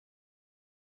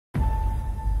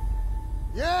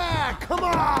Yeah, come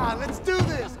on, let's do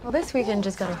this. Well, this weekend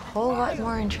just got a whole lot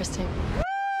more interesting.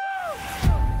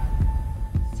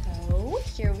 So,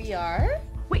 here we are.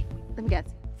 Wait, let me guess.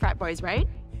 Frat boys, right?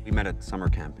 We met at summer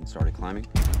camp and started climbing.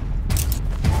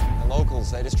 The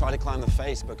locals, they just tried to climb the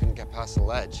face but couldn't get past the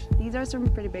ledge. These are some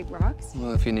pretty big rocks.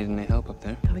 Well, if you need any help up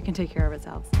there. We can take care of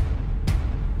ourselves.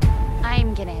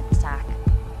 I'm gonna hit the sack.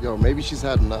 Yo, maybe she's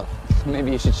had enough.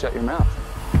 Maybe you should shut your mouth.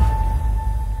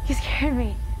 You scared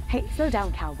me. Hey, slow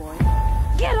down, cowboy.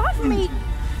 Get off of me!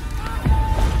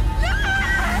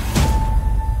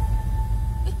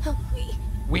 Help me.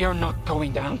 We are not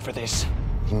going down for this.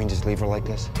 You mean just leave her like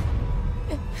this?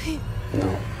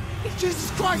 No.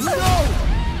 Jesus Christ, no!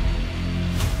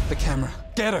 The camera.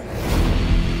 Get her!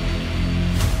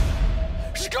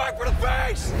 She's going for the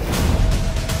face!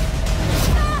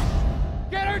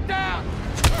 Get her down!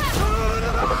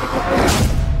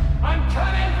 I'm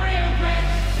coming for you, bitch!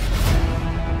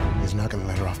 He's not gonna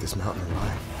let her off this mountain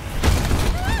alive.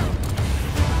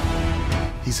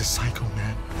 He's a psycho,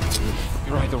 man.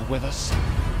 You're either with us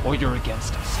or you're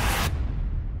against us.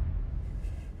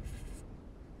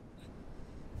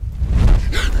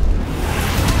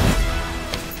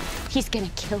 He's gonna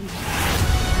kill me.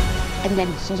 And then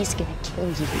he's gonna kill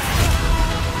you.